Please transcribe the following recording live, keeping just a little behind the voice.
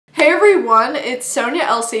Hey everyone, it's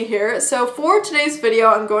Sonia.elsie here. So for today's video,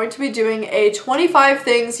 I'm going to be doing a 25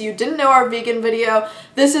 things you didn't know are vegan video.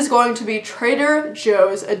 This is going to be Trader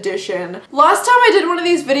Joe's edition. Last time I did one of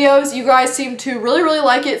these videos, you guys seemed to really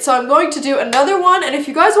like it, so I'm going to do another one, and if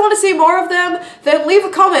you guys want to see more of them, then leave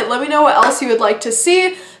a comment. Let me know what else you would like to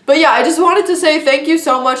see. But yeah, I just wanted to say thank you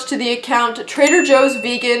so much to the account Trader Joe's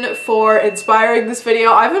Vegan for inspiring this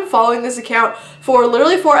video. I've been following this account for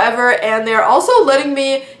literally forever, and they're also letting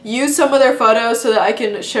me use some of their photos so that I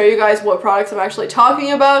can show you guys what products I'm actually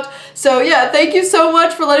talking about. So yeah, thank you so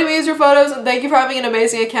much for letting me use your photos, and thank you for having an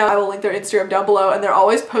amazing account. I will link their Instagram down below, and they're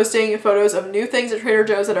always posting photos of new things at Trader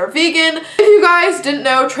Joe's that are vegan. If you guys didn't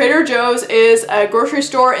know, Trader Joe's is a grocery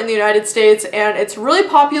store in the United States, and it's really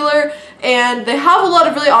popular, and they have a lot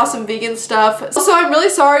of really awesome vegan stuff. Also, I'm really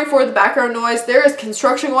sorry for the background noise. There is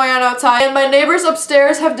construction going on outside, and my neighbors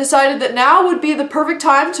upstairs have decided that now would be the perfect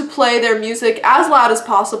time to play their music as loud as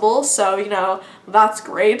possible, so you know, that's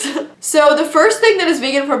great. So the first thing that is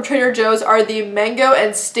vegan from Trader Joe's are the mango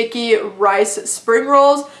and sticky rice spring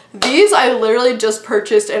rolls. These I literally just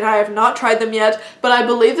purchased and I have not tried them yet, but I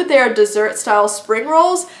believe that they are dessert style spring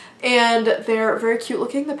rolls. And they're very cute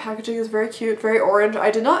looking. The packaging is very cute, very orange.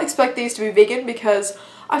 I did not expect these to be vegan because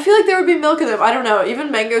I feel like there would be milk in them. I don't know.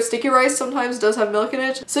 Even mango sticky rice sometimes does have milk in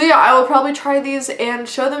it. So yeah, I will probably try these and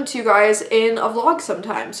show them to you guys in a vlog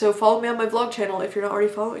sometime. So follow me on my vlog channel if you're not already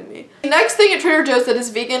following me. The next thing at Trader Joe's that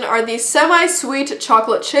is vegan are the semi-sweet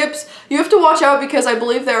chocolate chips. You have to watch out because I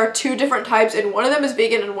believe there are two different types, and one of them is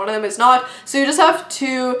vegan and one of them is not. So you just have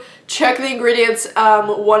to check the ingredients.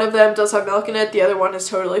 One of them does have milk in it, the other one is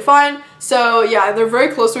totally fine. So yeah, they're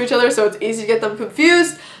very close to each other, so it's easy to get them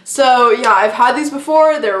confused. So yeah, I've had these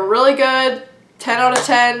before, they're really good. 10 out of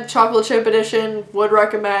 10, chocolate chip edition, would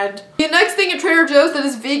recommend. The next thing at Trader Joe's that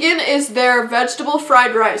is vegan is their vegetable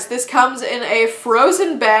fried rice. This comes in a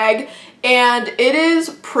frozen bag, and it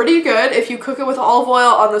is pretty good. If you cook it with olive oil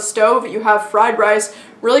on the stove, you have fried rice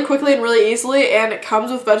really quickly and really easily, and it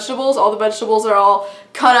comes with vegetables. All the vegetables are all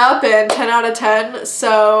cut up, and 10 out of 10.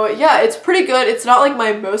 So yeah, it's pretty good. It's not like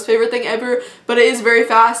my most favorite thing ever, but it is very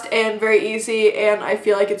fast and very easy, and I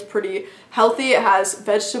feel like it's pretty healthy. It has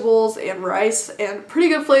vegetables and rice and pretty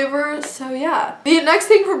good flavor, so yeah. The next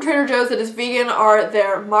thing from Trader Joe's that is vegan are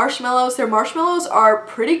their marshmallows. Their marshmallows are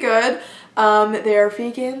pretty good. They're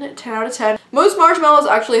vegan, 10 out of 10. Most marshmallows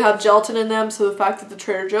actually have gelatin in them, so the fact that the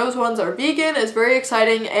Trader Joe's ones are vegan is very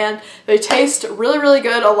exciting, and they taste really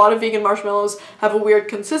good. A lot of vegan marshmallows have a weird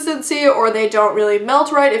consistency, or they don't really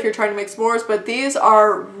melt right if you're trying to make s'mores, but these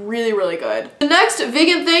are really good. The next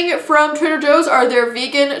vegan thing from Trader Joe's are their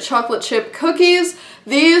vegan chocolate chip cookies.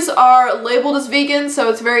 These are labeled as vegan, so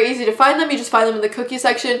it's very easy to find them. You just find them in the cookie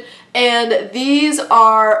section, and these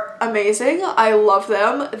are amazing. I love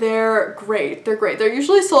them. They're great. They're great. They're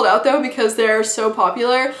usually sold out though because they're so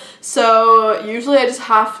popular, so usually I just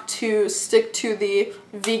have to stick to the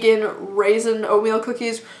vegan raisin oatmeal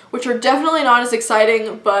cookies, which are definitely not as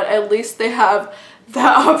exciting, but at least they have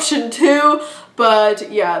that option too.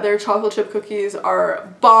 But yeah, their chocolate chip cookies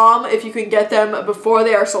are bomb if you can get them before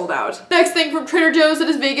they are sold out. Next thing from Trader Joe's that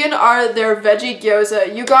is vegan are their veggie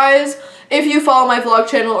gyoza. You guys, if you follow my vlog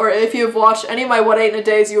channel or if you have watched any of my What I Ate in a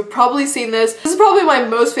Days, you have probably seen this. This is probably my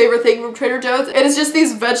most favorite thing from Trader Joe's. It is just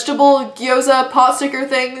these vegetable gyoza pot sticker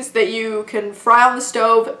things that you can fry on the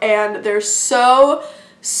stove, and they're so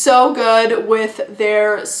good with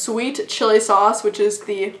their sweet chili sauce, which is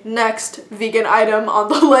the next vegan item on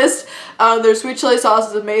the list. Their sweet chili sauce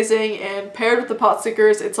is amazing, and paired with the pot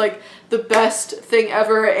stickers, it's like the best thing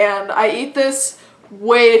ever, and I eat this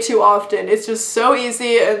way too often. It's just so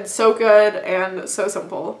easy and so good and so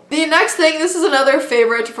simple. The next thing, this is another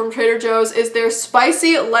favorite from Trader Joe's, is their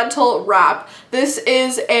spicy lentil wrap. This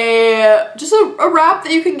is just a wrap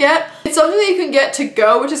that you can get. It's something that you can get to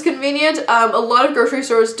go, which is convenient. A lot of grocery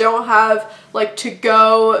stores don't have like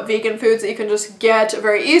to-go vegan foods that you can just get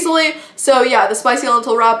very easily. So yeah, the spicy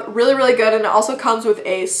lentil wrap, really good, and it also comes with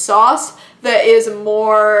a sauce that is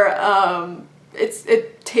more,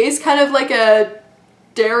 it tastes kind of like a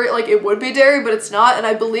dairy, like it would be dairy, but it's not, and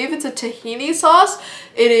I believe it's a tahini sauce.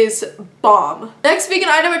 It is bomb. Next vegan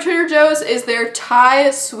item at Trader Joe's is their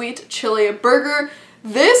Thai sweet chili burger.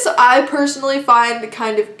 This I personally find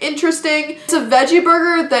kind of interesting. It's a veggie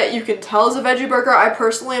burger that you can tell is a veggie burger. I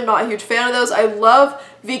personally am not a huge fan of those. I love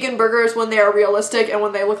vegan burgers when they are realistic and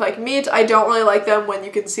when they look like meat. I don't really like them when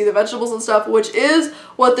you can see the vegetables and stuff, which is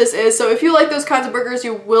what this is. So if you like those kinds of burgers,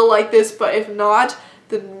 you will like this, but if not,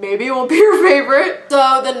 then maybe it won't be your favorite.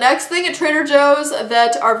 So the next thing at Trader Joe's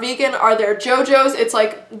that are vegan are their JoJo's. It's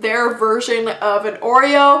like their version of an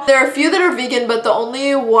Oreo. There are a few that are vegan, but the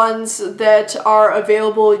only ones that are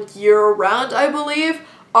available year-round, I believe,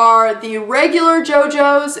 are the regular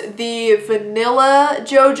JoJo's, the vanilla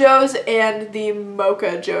JoJo's, and the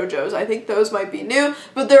mocha JoJo's. I think those might be new,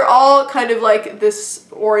 but they're all kind of like this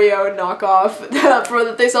Oreo knockoff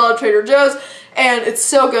that they sell at Trader Joe's, and it's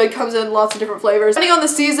so good. It comes in lots of different flavors. Depending on the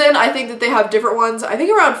season, I think that they have different ones. I think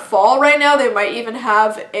around fall right now, they might even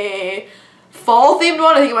have a fall themed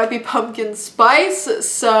one. I think it might be pumpkin spice,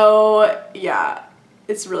 so yeah.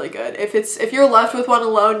 It's really good. If you're left with one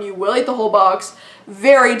alone, you will eat the whole box.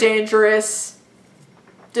 Very dangerous.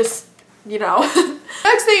 Just, you know.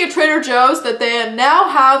 Next thing at Trader Joe's that they now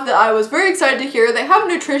have that I was very excited to hear, they have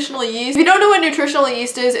nutritional yeast. If you don't know what nutritional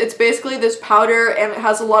yeast is, it's basically this powder and it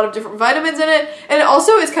has a lot of different vitamins in it. And it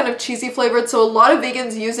also is kind of cheesy flavored, so a lot of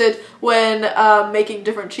vegans use it when making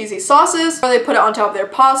different cheesy sauces, or they put it on top of their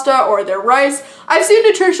pasta or their rice. I've seen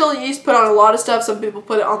nutritional yeast put on a lot of stuff. Some people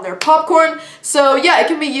put it on their popcorn. So yeah, it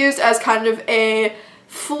can be used as kind of a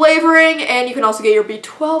flavoring, and you can also get your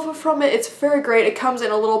B12 from it. It's very great. It comes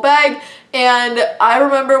in a little bag, and I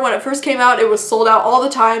remember when it first came out, it was sold out all the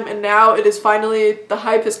time, and now it is finally, the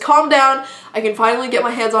hype has calmed down. I can finally get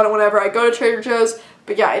my hands on it whenever I go to Trader Joe's.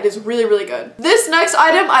 But yeah, it is really, really good. This next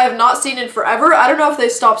item I have not seen in forever. I don't know if they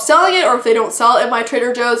stopped selling it or if they don't sell it in my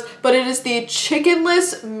Trader Joe's, but it is the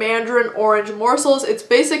chickenless mandarin orange morsels. It's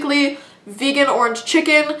basically vegan orange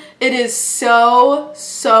chicken. It is so,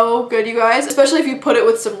 so good, you guys. Especially if you put it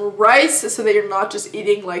with some rice so that you're not just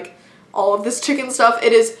eating like all of this chicken stuff.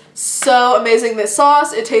 It is so amazing, this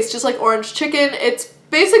sauce. It tastes just like orange chicken. It's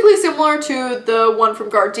basically similar to the one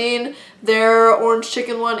from JADDU, their orange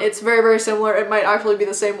chicken one. It's very, very similar. It might actually be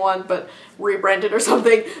the same one, but rebranded or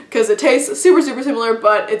something, because it tastes super, super similar,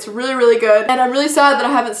 but it's really, really good. And I'm really sad that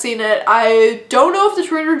I haven't seen it. I don't know if the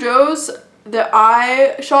Trader Joe's that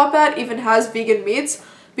I shop at even has vegan meats,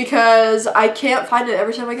 because I can't find it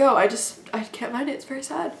every time I go. I can't find it. It's very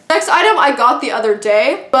sad. Next item I got the other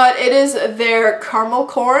day, but it is their caramel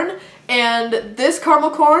corn. And this caramel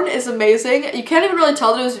corn is amazing. You can't even really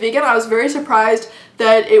tell that it was vegan. I was very surprised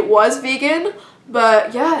that it was vegan,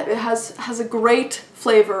 but yeah, it has a great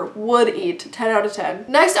flavor. Would eat. 10 out of 10.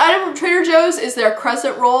 Next item from Trader Joe's is their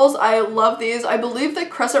crescent rolls. I love these. I believe that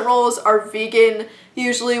crescent rolls are vegan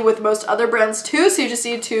usually with most other brands too, so you just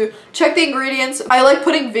need to check the ingredients. I like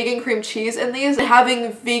putting vegan cream cheese in these and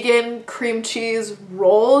having vegan cream cheese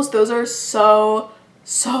rolls. Those are so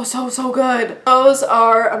good. Those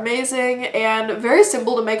are amazing and very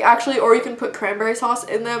simple to make actually, or you can put cranberry sauce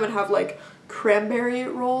in them and have like cranberry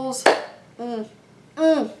rolls.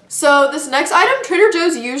 So this next item, Trader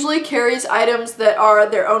Joe's usually carries items that are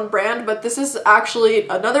their own brand, but this is actually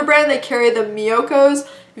another brand. They carry the Miyoko's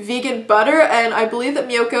vegan butter, and I believe that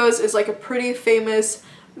Miyoko's is like a pretty famous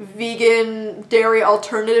vegan dairy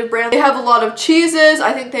alternative brand. They have a lot of cheeses.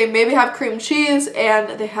 I think they maybe have cream cheese,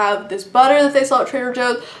 and they have this butter that they sell at Trader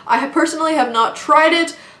Joe's. I personally have not tried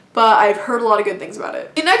it, but I've heard a lot of good things about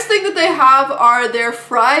it. The next thing that they have are their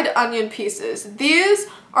fried onion pieces. These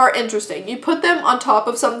are interesting. You put them on top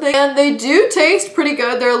of something and they do taste pretty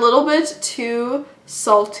good. They're a little bit too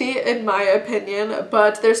salty in my opinion,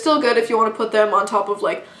 but they're still good if you want to put them on top of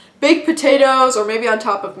like baked potatoes or maybe on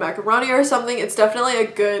top of macaroni or something. It's definitely a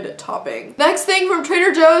good topping. Next thing from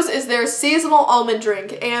Trader Joe's is their seasonal almond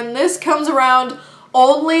drink, and this comes around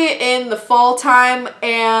only in the fall time,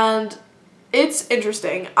 and it's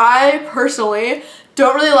interesting. I personally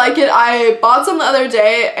don't really like it. I bought some the other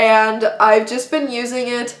day and I've just been using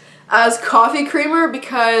it as coffee creamer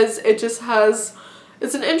because it just has,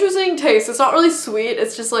 it's an interesting taste. It's not really sweet.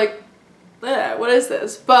 It's just like, what is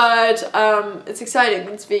this? But it's exciting.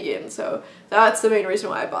 It's vegan, so that's the main reason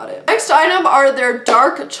why I bought it. Next item are their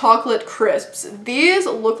dark chocolate crisps. These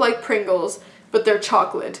look like Pringles, but they're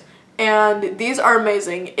chocolate, and these are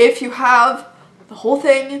amazing. If you have the whole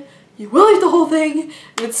thing, you will eat the whole thing,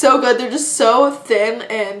 and it's so good. They're just so thin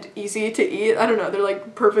and easy to eat. I don't know, they're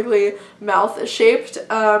like perfectly mouth shaped,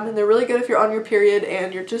 and they're really good if you're on your period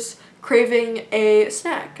and you're just craving a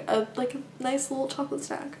snack, like a nice little chocolate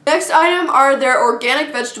snack. Next item are their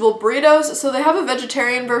organic vegetable burritos. So they have a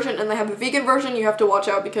vegetarian version and they have a vegan version. You have to watch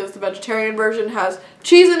out because the vegetarian version has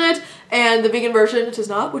cheese in it and the vegan version does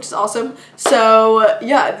not, which is awesome. So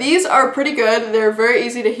yeah, these are pretty good. They're very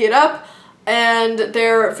easy to heat up and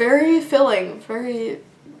they're very filling, very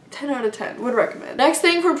 10 out of 10, would recommend. Next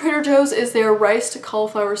thing from Trader Joe's is their rice to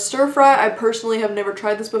cauliflower stir fry. I personally have never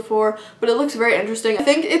tried this before, but it looks very interesting. I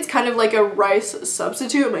think it's kind of like a rice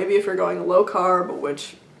substitute, maybe if you're going low carb,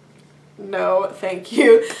 which no, thank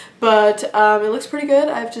you. But it looks pretty good.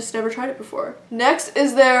 I've just never tried it before. Next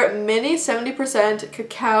is their mini 70%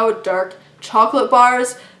 cacao dark chocolate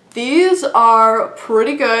bars. These are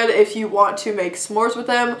pretty good if you want to make s'mores with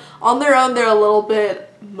them. On their own, they're a little bit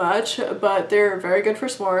much, but they're very good for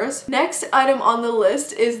s'mores. Next item on the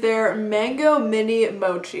list is their mango mini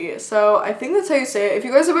mochi. So I think that's how you say it. If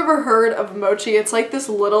you guys have ever heard of mochi, it's like this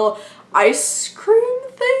little ice cream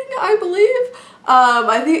thing, I believe.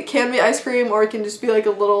 I think it can be ice cream or it can just be like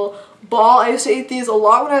a little ball. I used to eat these a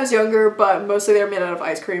lot when I was younger, but mostly they're made out of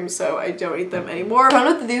ice cream, so I don't eat them anymore. I found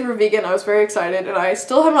out that these were vegan. I was very excited, and I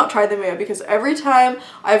still have not tried them yet because every time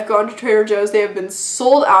I've gone to Trader Joe's, they have been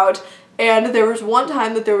sold out. And there was one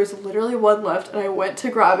time that there was literally one left, and I went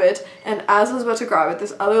to grab it, and as I was about to grab it,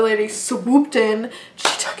 this other lady swooped in. She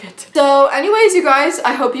took it. So anyways, you guys,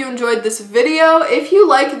 I hope you enjoyed this video. If you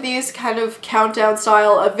like these kind of countdown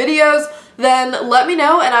style of videos, then let me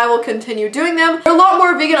know and I will continue doing them. There are a lot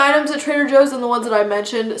more vegan items at Trader Joe's than the ones that I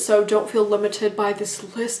mentioned, so don't feel limited by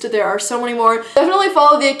this list. There are so many more. Definitely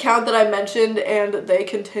follow the account that I mentioned, and they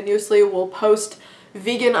continuously will post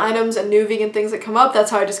vegan items and new vegan things that come up. That's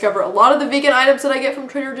how I discover a lot of the vegan items that I get from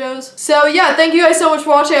Trader Joe's. So yeah, thank you guys so much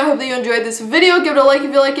for watching. I hope that you enjoyed this video. Give it a like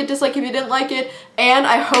if you like it, dislike if you didn't like it, and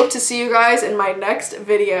I hope to see you guys in my next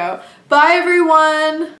video. Bye everyone!